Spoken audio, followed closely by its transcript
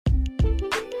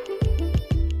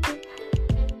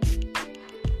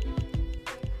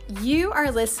You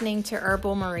are listening to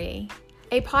Herbal Marie,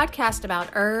 a podcast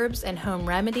about herbs and home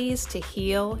remedies to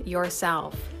heal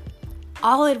yourself.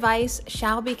 All advice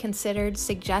shall be considered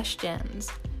suggestions.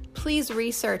 Please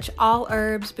research all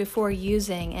herbs before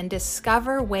using and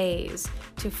discover ways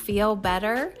to feel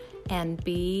better and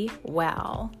be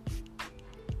well.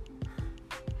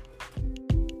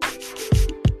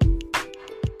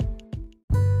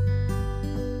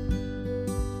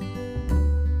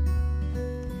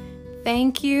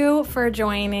 Thank you for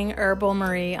joining Herbal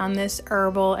Marie on this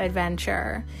herbal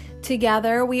adventure.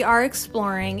 Together, we are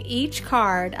exploring each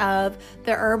card of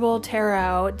the Herbal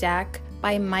Tarot deck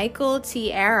by Michael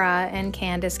Tierra and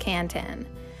Candace Canton.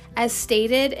 As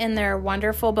stated in their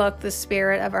wonderful book, The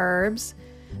Spirit of Herbs,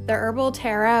 the Herbal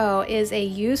Tarot is a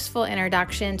useful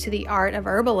introduction to the art of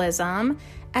herbalism,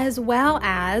 as well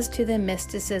as to the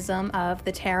mysticism of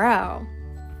the tarot.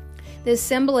 The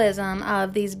symbolism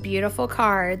of these beautiful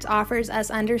cards offers us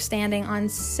understanding on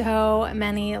so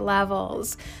many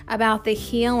levels about the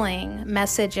healing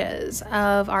messages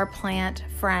of our plant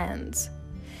friends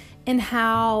and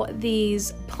how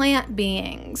these plant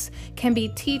beings can be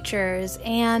teachers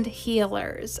and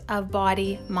healers of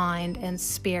body, mind, and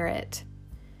spirit.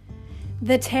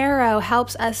 The tarot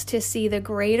helps us to see the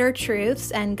greater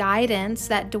truths and guidance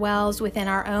that dwells within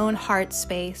our own heart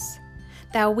space,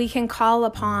 that we can call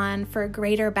upon for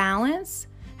greater balance,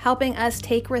 helping us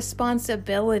take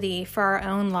responsibility for our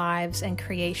own lives and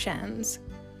creations.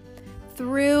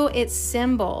 Through its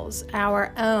symbols,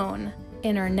 our own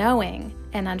inner knowing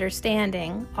and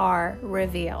understanding are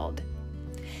revealed.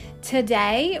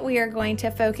 Today, we are going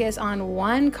to focus on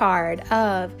one card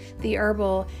of the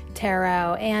Herbal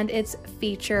Tarot and its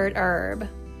featured herb.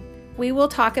 We will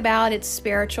talk about its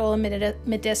spiritual and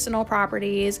medicinal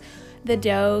properties, the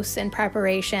dose and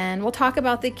preparation. We'll talk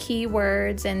about the key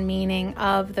words and meaning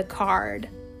of the card,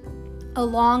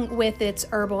 along with its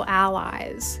herbal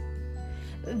allies.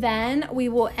 Then we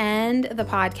will end the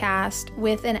podcast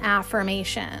with an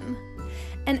affirmation.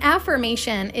 An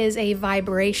affirmation is a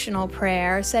vibrational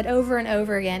prayer said over and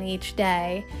over again each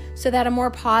day so that a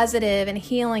more positive and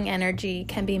healing energy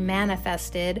can be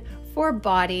manifested for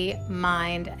body,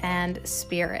 mind, and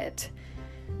spirit.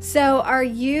 So, are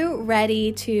you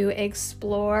ready to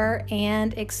explore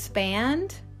and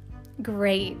expand?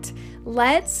 Great.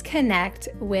 Let's connect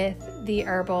with the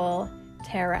Herbal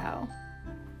Tarot.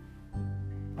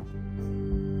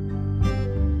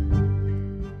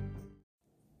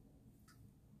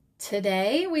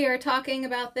 Today, we are talking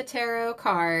about the tarot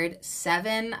card,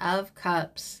 Seven of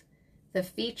Cups. The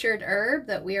featured herb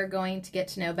that we are going to get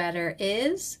to know better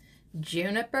is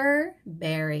juniper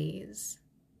berries.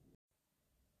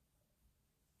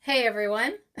 Hey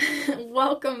everyone,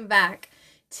 welcome back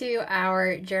to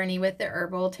our journey with the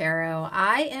Herbal Tarot.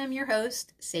 I am your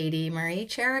host, Sadie Marie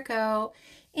Cherico,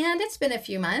 and it's been a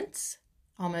few months,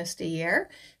 almost a year,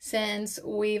 since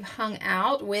we've hung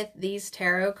out with these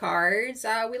tarot cards.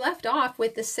 We left off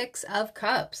with the Six of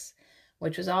Cups,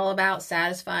 which was all about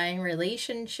satisfying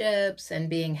relationships and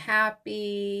being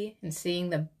happy and seeing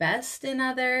the best in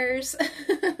others.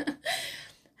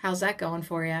 How's that going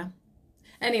for you?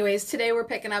 Anyways, today we're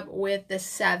picking up with the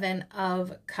Seven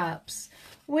of Cups,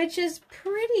 which is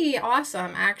pretty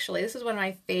awesome, actually. This is one of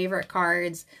my favorite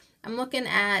cards. I'm looking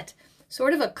at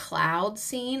sort of a cloud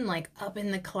scene, like up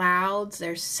in the clouds.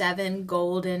 There's 7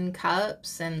 golden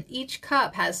cups, and each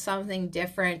cup has something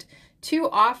different to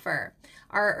offer.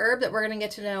 Our herb that we're going to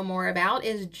get to know more about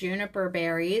is juniper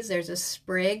berries. There's a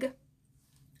sprig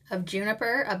of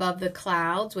juniper above the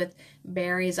clouds with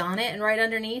berries on it, and right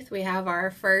underneath we have our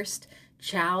first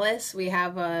chalice. We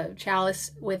have a chalice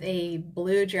with a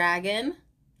blue dragon.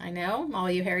 I know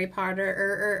all you Harry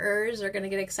Potter-ers are going to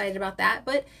get excited about that,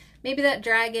 but maybe that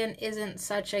dragon isn't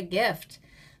such a gift.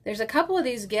 There's a couple of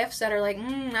these gifts that are like,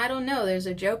 I don't know. There's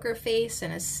a Joker face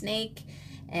and a snake,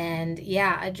 and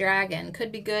yeah, a dragon.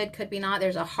 Could be good, could be not.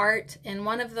 There's a heart in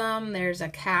one of them. There's a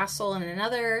castle in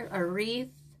another, a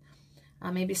wreath,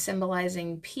 maybe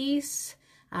symbolizing peace.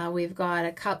 We've got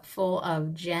a cup full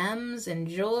of gems and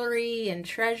jewelry and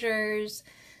treasures.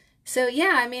 So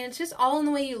yeah, I mean, it's just all in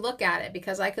the way you look at it,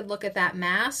 because I could look at that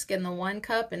mask in the one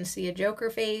cup and see a Joker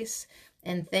face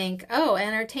and think, oh,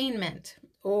 entertainment.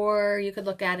 Or you could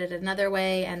look at it another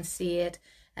way and see it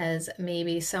as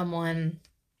maybe someone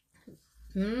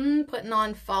putting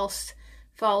on false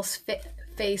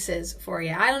faces for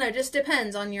you. I don't know, it just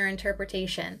depends on your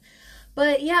interpretation.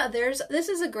 But yeah, this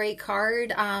is a great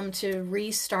card to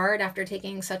restart after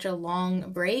taking such a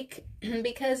long break,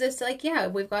 because it's like, yeah,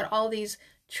 we've got all these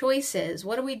choices.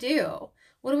 What do we do?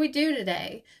 What do we do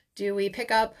today? Do we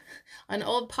pick up an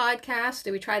old podcast?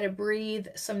 Do we try to breathe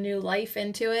some new life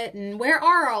into it? And where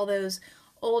are all those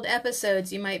old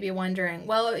episodes, you might be wondering?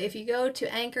 Well, if you go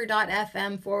to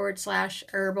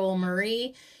anchor.fm/Herbal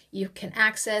Marie, you can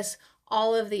access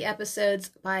all of the episodes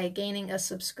by gaining a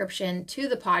subscription to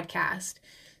the podcast.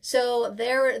 So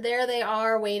there they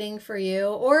are waiting for you.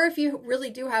 Or if you really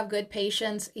do have good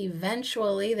patience,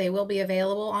 eventually they will be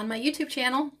available on my YouTube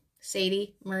channel,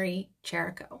 Sadie Marie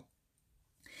Cherico.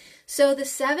 So the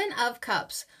Seven of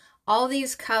Cups, all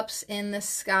these cups in the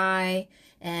sky,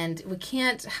 and we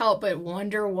can't help but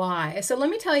wonder why. So let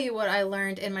me tell you what I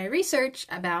learned in my research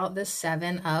about the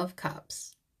Seven of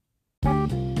Cups.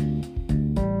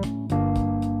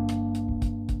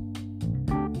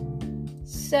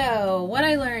 So what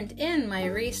I learned in my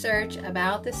research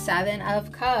about the Seven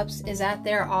of Cups is that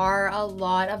there are a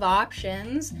lot of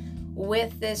options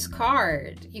with this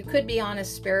card. You could be on a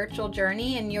spiritual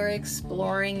journey and you're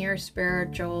exploring your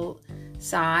spiritual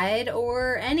side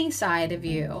or any side of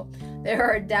you. There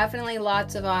are definitely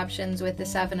lots of options with the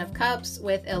Seven of Cups,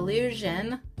 with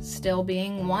illusion still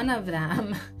being one of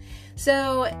them.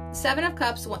 So Seven of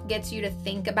Cups gets you to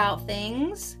think about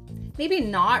things, maybe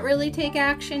not really take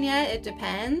action yet, it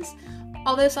depends.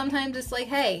 Although sometimes it's like,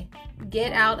 hey,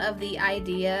 get out of the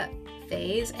idea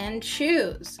phase and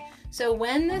choose. So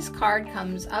when this card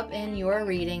comes up in your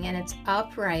reading and it's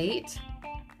upright,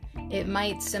 it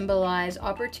might symbolize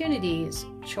opportunities,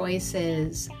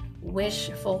 choices,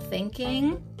 wishful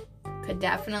thinking. Could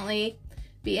definitely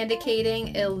be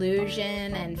indicating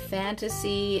illusion and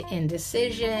fantasy,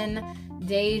 indecision,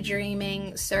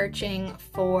 daydreaming, searching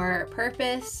for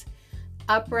purpose.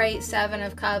 Upright Seven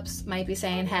of Cups might be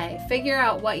saying, hey, figure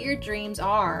out what your dreams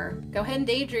are. Go ahead and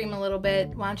daydream a little bit.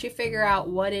 Why don't you figure out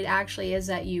what it actually is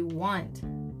that you want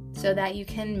so that you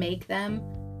can make them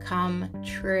come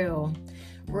true.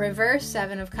 Reverse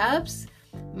Seven of Cups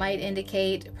might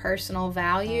indicate personal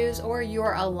values or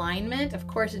your alignment. Of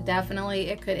course, definitely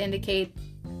it could indicate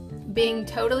being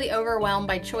totally overwhelmed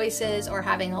by choices or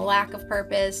having a lack of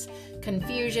purpose,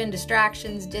 confusion,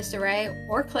 distractions, disarray,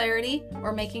 or clarity,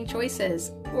 or making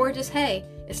choices. Or just, hey,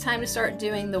 it's time to start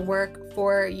doing the work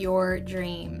for your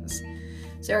dreams.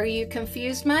 So are you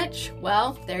confused much?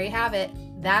 Well, there you have it.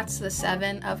 That's the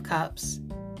Seven of Cups.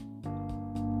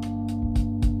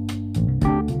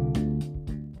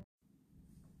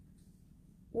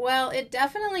 Well, it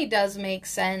definitely does make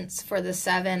sense for the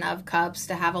Seven of Cups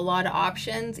to have a lot of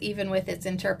options, even with its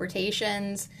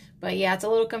interpretations. But yeah, it's a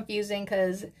little confusing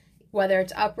because whether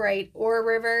it's upright or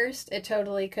reversed, it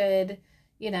totally could,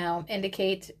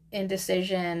 indicate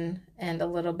indecision and a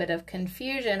little bit of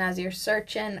confusion as you're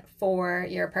searching for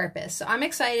your purpose. So I'm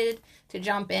excited to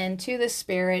jump into The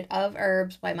Spirit of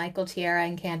Herbs by Michael Tierra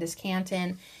and Candace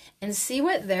Canton and see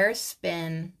what their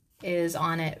spin is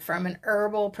on it from an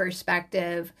herbal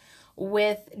perspective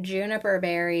with juniper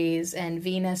berries and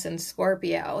Venus and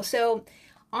Scorpio. So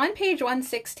on page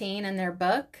 116 in their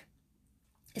book,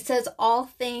 it says all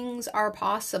things are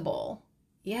possible.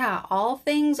 Yeah, all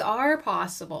things are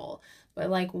possible. But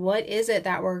what is it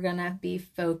that we're going to be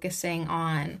focusing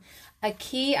on? A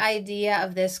key idea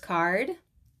of this card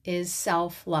is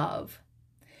self-love,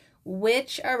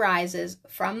 which arises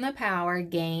from the power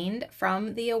gained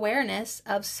from the awareness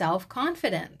of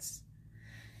self-confidence.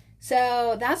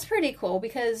 So that's pretty cool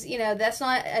because, that's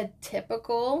not a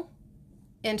typical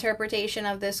interpretation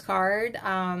of this card,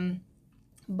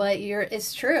 but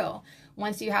it's true.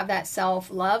 Once you have that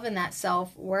self-love and that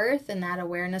self-worth and that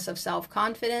awareness of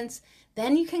self-confidence,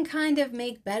 then you can kind of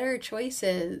make better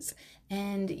choices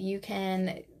and you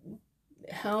can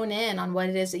hone in on what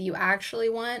it is that you actually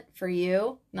want for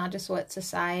you, not just what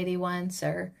society wants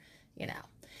or,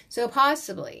 So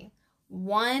possibly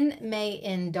one may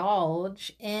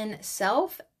indulge in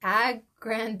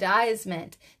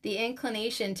self-aggrandizement, the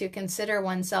inclination to consider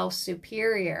oneself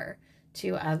superior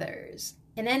to others.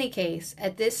 In any case,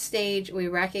 at this stage, we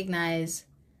recognize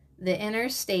the inner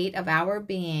state of our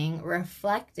being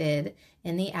reflected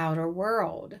in the outer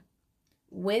world.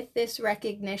 With this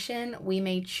recognition, we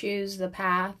may choose the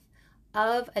path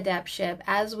of adeptship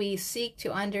as we seek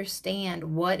to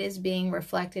understand what is being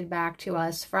reflected back to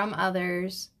us from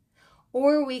others,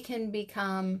 or we can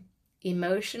become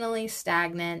emotionally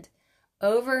stagnant,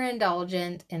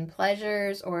 overindulgent in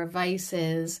pleasures or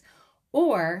vices,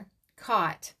 or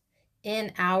caught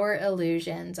in our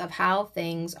illusions of how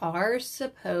things are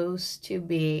supposed to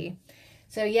be.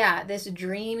 So yeah, this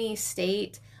dreamy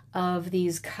state of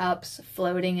these cups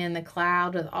floating in the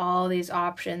cloud with all these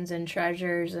options and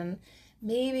treasures and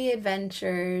maybe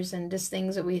adventures and just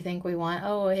things that we think we want.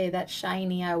 Oh, hey, that's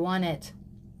shiny, I want it.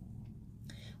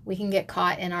 We can get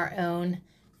caught in our own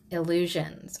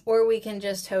illusions, or we can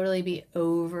just totally be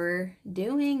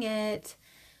overdoing it,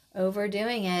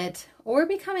 or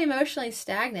become emotionally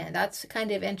stagnant. That's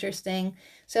kind of interesting.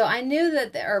 So I knew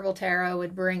that the Herbal Tarot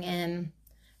would bring in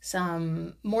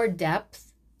some more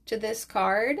depth to this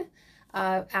card.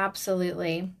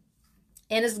 Absolutely.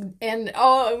 And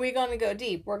oh, are we going to go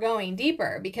deep? We're going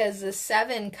deeper because the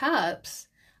 7 cups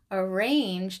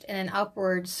arranged in an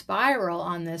upward spiral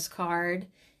on this card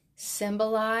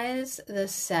symbolize the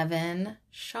 7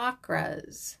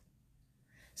 chakras.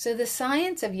 So the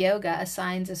science of yoga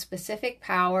assigns a specific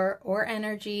power or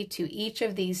energy to each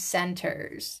of these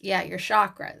centers. Yeah, your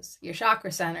chakras, your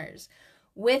chakra centers.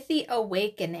 With the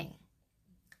awakening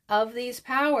of these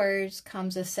powers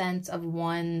comes a sense of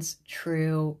one's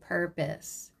true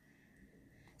purpose.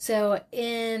 So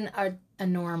in a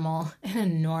normal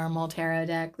tarot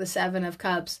deck, the 7 of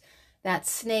Cups, that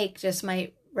snake just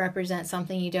might represent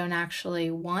something you don't actually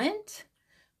want,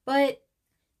 but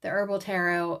the Herbal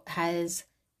Tarot has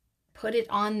put it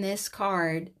on this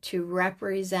card to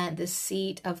represent the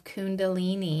seat of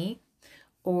Kundalini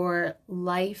or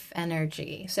life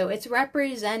energy. So it's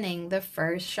representing the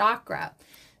first chakra.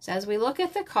 So as we look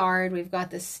at the card, we've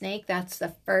got the snake, that's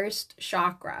the first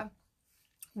chakra.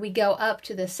 We go up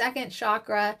to the second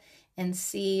chakra and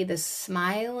see the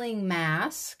smiling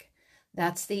mask.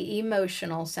 That's the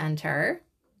emotional center.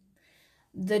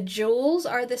 The jewels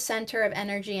are the center of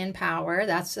energy and power.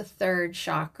 That's the third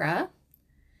chakra.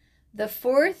 The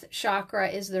fourth chakra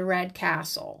is the red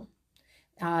castle,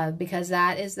 because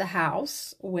that is the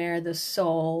house where the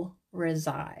soul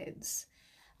resides.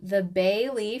 The bay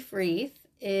leaf wreath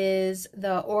is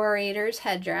the orator's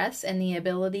headdress and the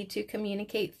ability to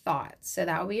communicate thoughts. So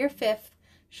that will be your fifth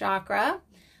chakra.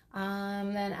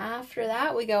 Then after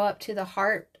that, we go up to the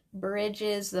heart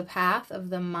bridges the path of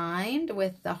the mind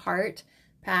with the heart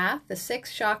path. The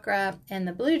sixth chakra and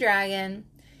the blue dragon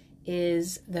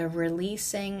is the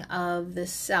releasing of the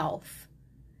self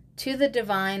to the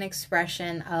divine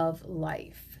expression of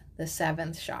life, the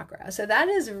seventh chakra. So that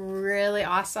is really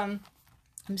awesome.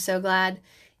 I'm so glad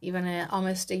even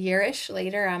almost a year-ish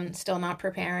later, I'm still not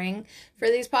preparing for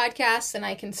these podcasts, and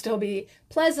I can still be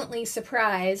pleasantly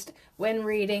surprised when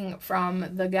reading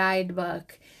from the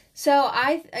guidebook. So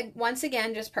I once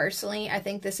again, just personally, I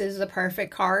think this is the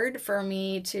perfect card for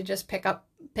me to just pick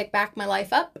back my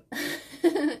life up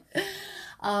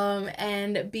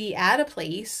and be at a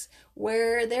place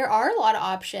where there are a lot of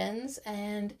options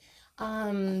and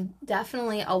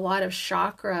definitely a lot of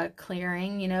chakra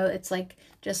clearing. You know, it's like,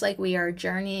 just like we are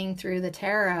journeying through the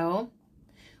tarot,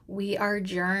 we are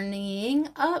journeying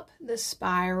up the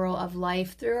spiral of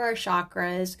life through our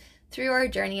chakras, through our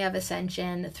journey of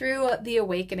ascension, through the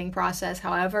awakening process,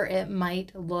 however it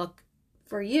might look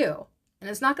for you. And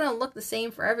it's not going to look the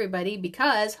same for everybody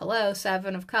because, hello,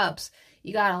 Seven of Cups,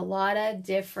 you got a lot of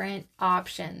different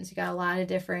options. You got a lot of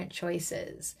different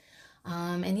choices.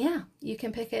 And yeah, you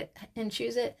can pick it and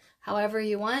choose it however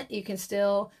you want. You can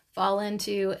still fall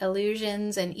into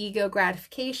illusions and ego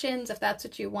gratifications if that's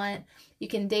what you want. You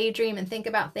can daydream and think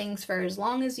about things for as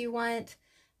long as you want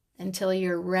until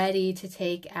you're ready to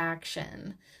take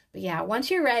action. But yeah,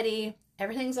 once you're ready,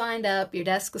 everything's lined up, your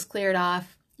desk is cleared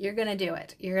off, you're going to do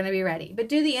it. You're going to be ready. But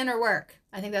do the inner work.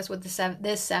 I think that's what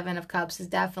this Seven of Cups is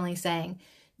definitely saying.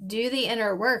 Do the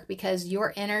inner work, because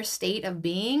your inner state of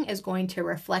being is going to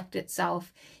reflect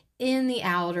itself in the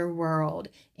outer world,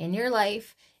 in your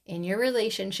life, in your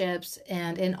relationships,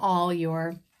 and in all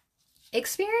your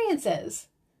experiences.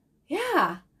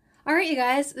 Yeah. All right, you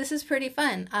guys, this is pretty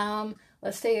fun.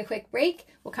 Let's take a quick break.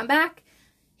 We'll come back,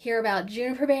 hear about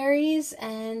juniper berries,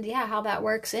 and yeah, how that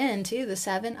works into the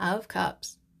Seven of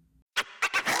Cups.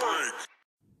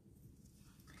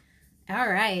 All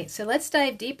right, so let's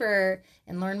dive deeper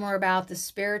and learn more about the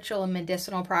spiritual and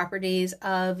medicinal properties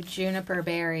of juniper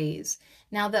berries.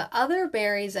 Now, the other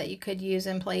berries that you could use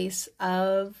in place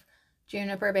of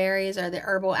juniper berries or the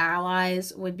herbal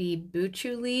allies would be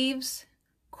buchu leaves,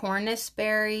 cornus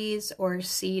berries, or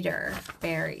cedar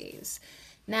berries.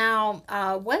 Now,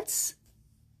 what's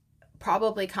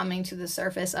probably coming to the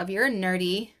surface of your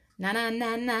nerdy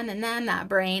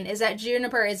brain is that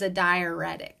juniper is a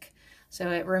diuretic. So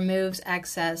it removes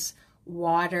excess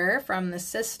water from the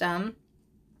system.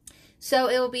 So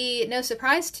it will be no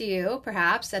surprise to you,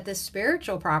 perhaps, that the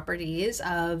spiritual properties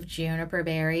of juniper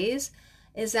berries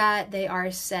is that they are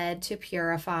said to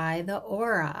purify the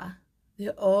aura.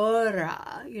 The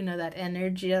aura, you know, that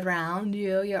energy around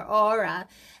you, your aura,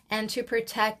 and to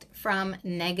protect from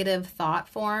negative thought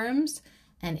forms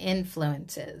and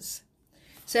influences.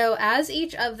 So as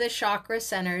each of the chakra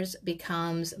centers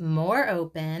becomes more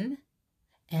open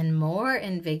and more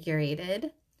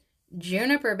invigorated,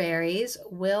 Juniper berries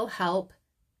will help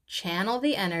channel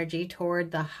the energy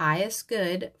toward the highest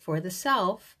good for the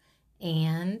self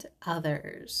and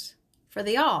others. For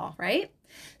the all, right?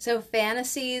 So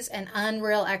fantasies and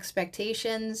unreal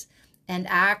expectations and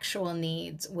actual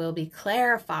needs will be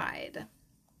clarified.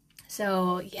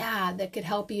 So yeah, that could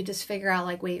help you just figure out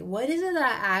like, wait, what is it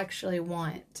that I actually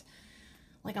want?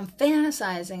 Like I'm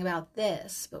fantasizing about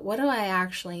this, but what do I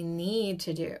actually need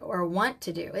to do or want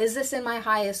to do? Is this in my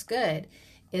highest good?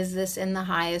 Is this in the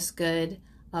highest good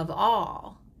of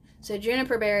all? So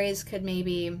juniper berries could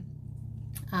maybe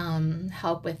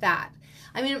help with that.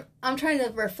 I mean, I'm trying to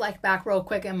reflect back real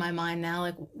quick in my mind now,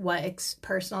 like what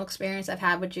personal experience I've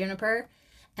had with juniper.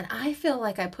 And I feel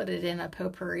like I put it in a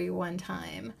potpourri one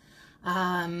time.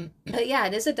 But yeah,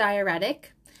 it is a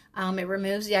diuretic. It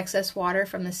removes the excess water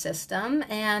from the system.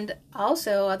 And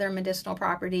also other medicinal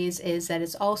properties is that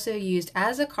it's also used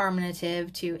as a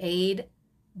carminative to aid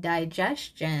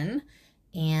digestion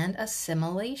and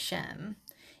assimilation.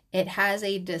 It has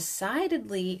a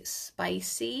decidedly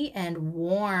spicy and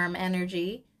warm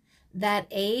energy that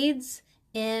aids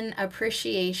in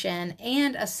appreciation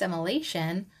and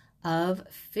assimilation of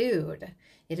food.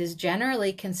 It is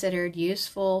generally considered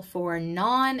useful for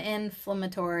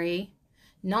non-inflammatory,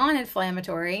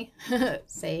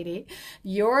 Sadie,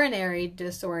 urinary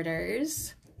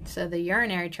disorders, so the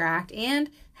urinary tract, and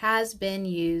has been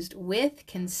used with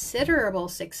considerable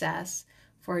success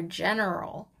for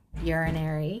general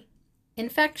urinary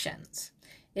infections.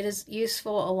 It is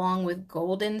useful along with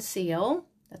golden seal,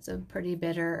 that's a pretty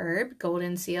bitter herb,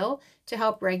 golden seal, to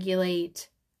help regulate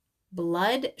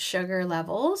blood sugar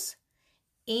levels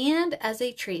and as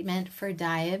a treatment for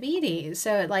diabetes.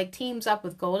 So it like teams up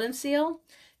with golden seal,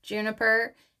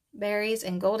 juniper berries,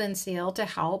 and golden seal to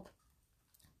help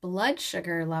blood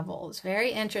sugar levels.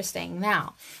 Very interesting.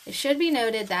 Now, it should be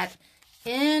noted that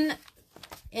in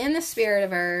the spirit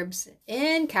of herbs,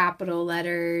 in capital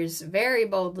letters, very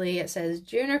boldly, it says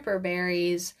juniper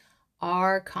berries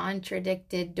are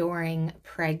contradicted during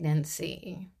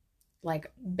pregnancy.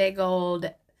 Like big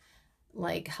old,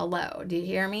 like, hello, do you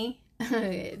hear me?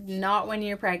 Not when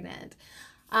you're pregnant.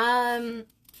 I'm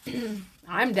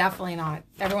definitely not.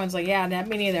 Everyone's like, yeah,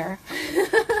 me neither.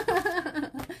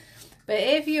 But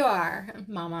if you are,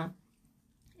 mama,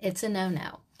 it's a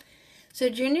no-no. So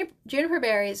juniper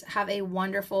berries have a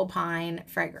wonderful pine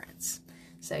fragrance.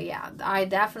 So yeah, I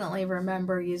definitely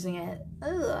remember using it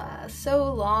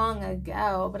so long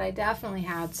ago, but I definitely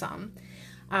had some.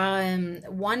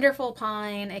 Wonderful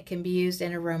pine. It can be used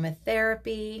in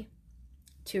aromatherapy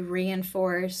to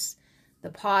reinforce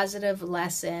the positive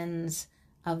lessons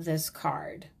of this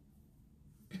card.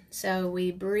 So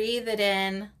we breathe it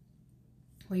in.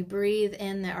 We breathe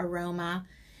in the aroma.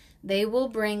 They will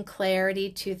bring clarity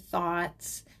to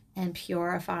thoughts and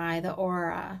purify the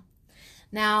aura.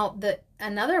 Now,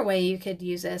 another way you could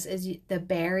use this is the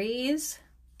berries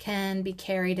can be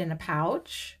carried in a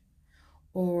pouch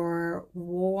or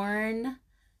worn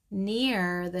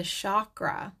near the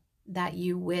chakra that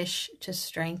you wish to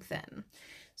strengthen.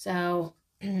 So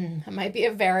it might be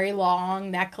a very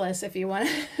long necklace if you want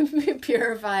to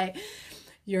purify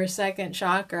your second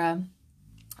chakra,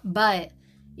 but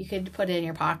you could put it in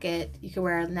your pocket. You could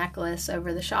wear a necklace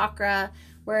over the chakra.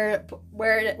 Wear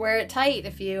it tight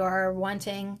if you are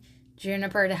wanting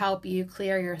juniper to help you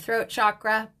clear your throat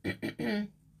chakra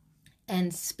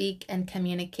and speak and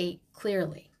communicate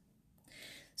clearly.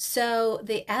 So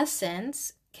the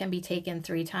essence can be taken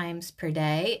 3 times per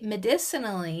day.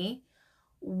 Medicinally,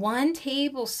 1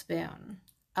 tablespoon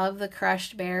of the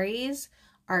crushed berries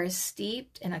are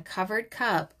steeped in a covered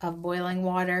cup of boiling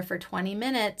water for 20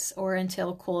 minutes or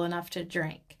until cool enough to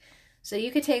drink. So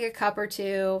you could take a cup or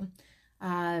 2,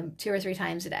 2 or 3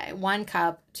 times a day. 1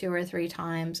 cup, 2 or 3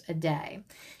 times a day.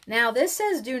 Now this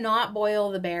says do not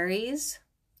boil the berries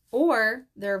or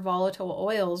their volatile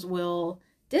oils will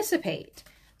dissipate.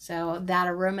 So that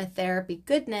aromatherapy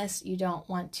goodness, you don't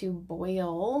want to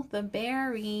boil the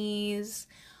berries.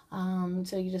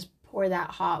 So you just pour that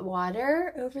hot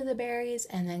water over the berries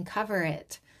and then cover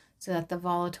it so that the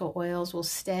volatile oils will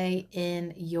stay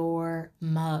in your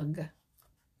mug.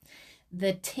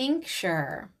 The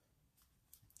tincture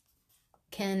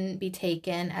can be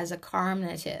taken as a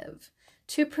carminative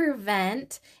to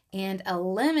prevent and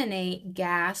eliminate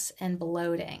gas and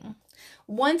bloating.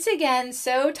 Once again,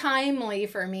 so timely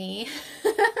for me.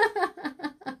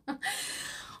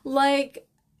 Like,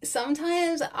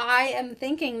 sometimes I am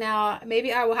thinking now,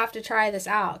 maybe I will have to try this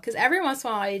out. Because every once in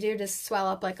a while I do just swell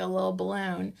up like a little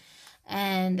balloon.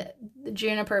 And the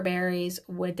juniper berries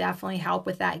would definitely help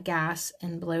with that gas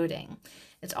and bloating.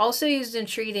 It's also used in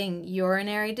treating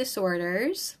urinary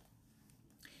disorders.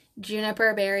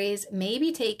 juniper berries may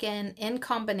be taken in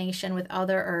combination with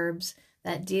other herbs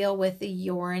that deal with the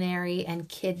urinary and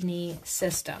kidney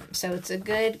system. So it's a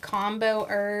good combo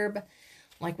herb,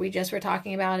 like we just were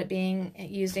talking about it being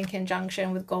used in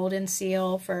conjunction with golden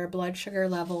seal for blood sugar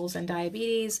levels and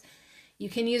diabetes. You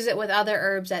can use it with other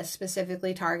herbs that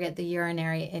specifically target the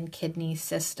urinary and kidney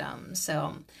system.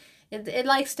 So it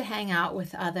likes to hang out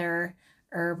with other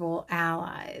herbal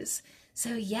allies.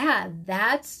 So yeah,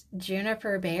 that's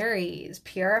juniper berries,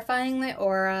 purifying the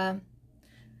aura,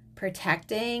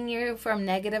 protecting you from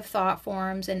negative thought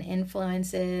forms and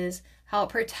influences,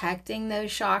 help protecting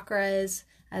those chakras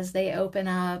as they open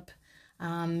up.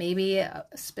 Maybe a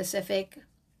specific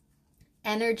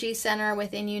energy center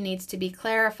within you needs to be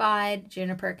clarified.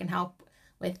 Juniper can help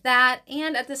with that.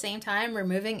 And at the same time,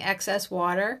 removing excess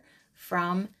water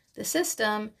from the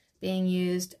system, being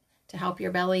used to help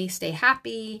your belly stay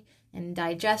happy and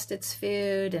digest its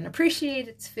food and appreciate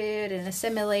its food and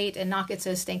assimilate and not get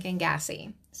so stinking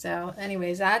gassy. So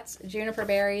anyways, that's juniper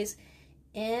berries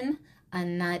in a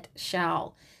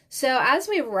nutshell. So as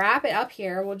we wrap it up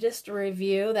here, we'll just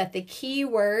review that the key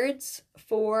words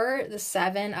for the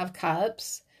Seven of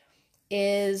Cups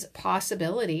is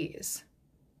possibilities,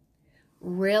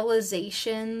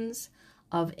 realizations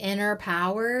of inner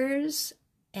powers,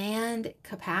 and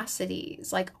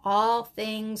capacities. Like, all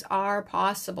things are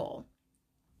possible.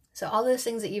 So all those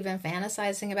things that you've been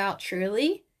fantasizing about,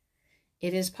 truly,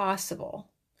 it is possible.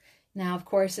 Now, of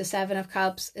course, the Seven of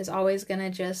Cups is always going to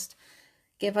just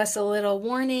give us a little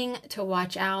warning to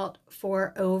watch out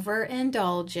for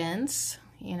overindulgence,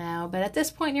 but at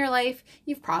this point in your life,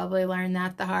 you've probably learned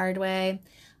that the hard way.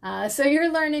 So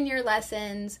you're learning your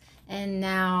lessons, and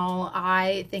now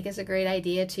I think it's a great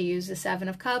idea to use the Seven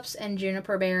of Cups and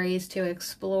juniper berries to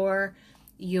explore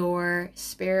your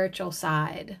spiritual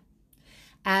side.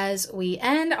 As we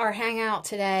end our hangout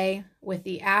today with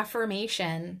the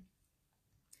affirmation,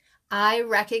 I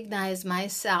recognize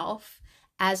myself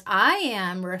as I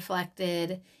am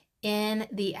reflected in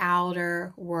the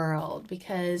outer world,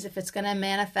 because if it's going to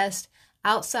manifest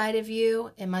outside of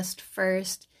you, it must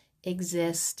first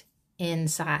exist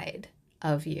inside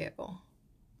of you.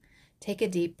 Take a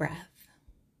deep breath.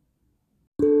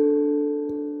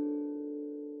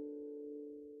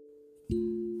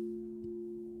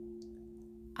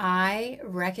 I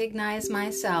recognize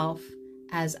myself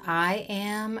as I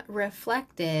am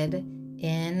reflected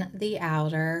in the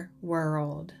outer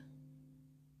world.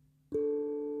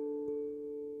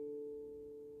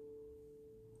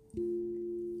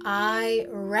 I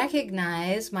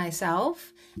recognize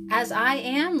myself as I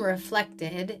am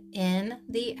reflected in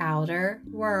the outer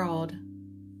world.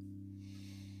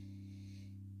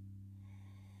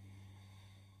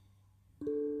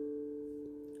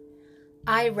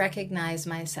 I recognize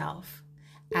myself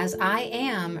as I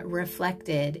am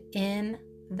reflected in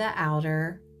the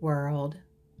outer world.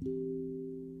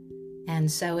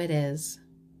 And so it is.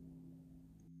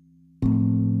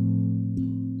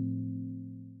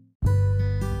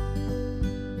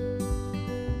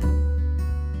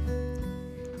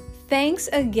 Thanks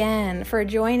again for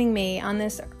joining me on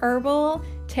this herbal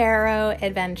tarot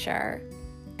adventure.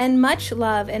 And much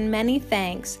love and many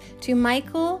thanks to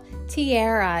Michael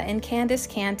Tierra and Candace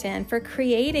Canton for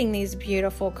creating these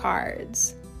beautiful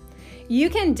cards. You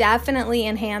can definitely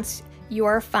enhance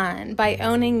your fun by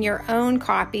owning your own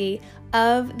copy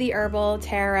of the Herbal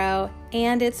Tarot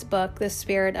and its book, The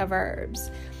Spirit of Herbs.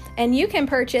 And you can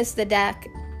purchase the deck,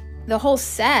 the whole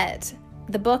set,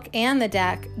 the book and the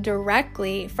deck,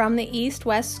 directly from the East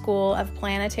West School of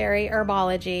Planetary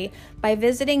Herbology by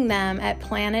visiting them at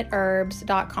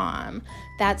planetherbs.com.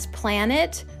 That's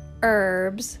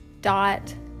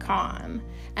planetherbs.com.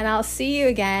 And I'll see you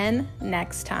again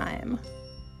next time.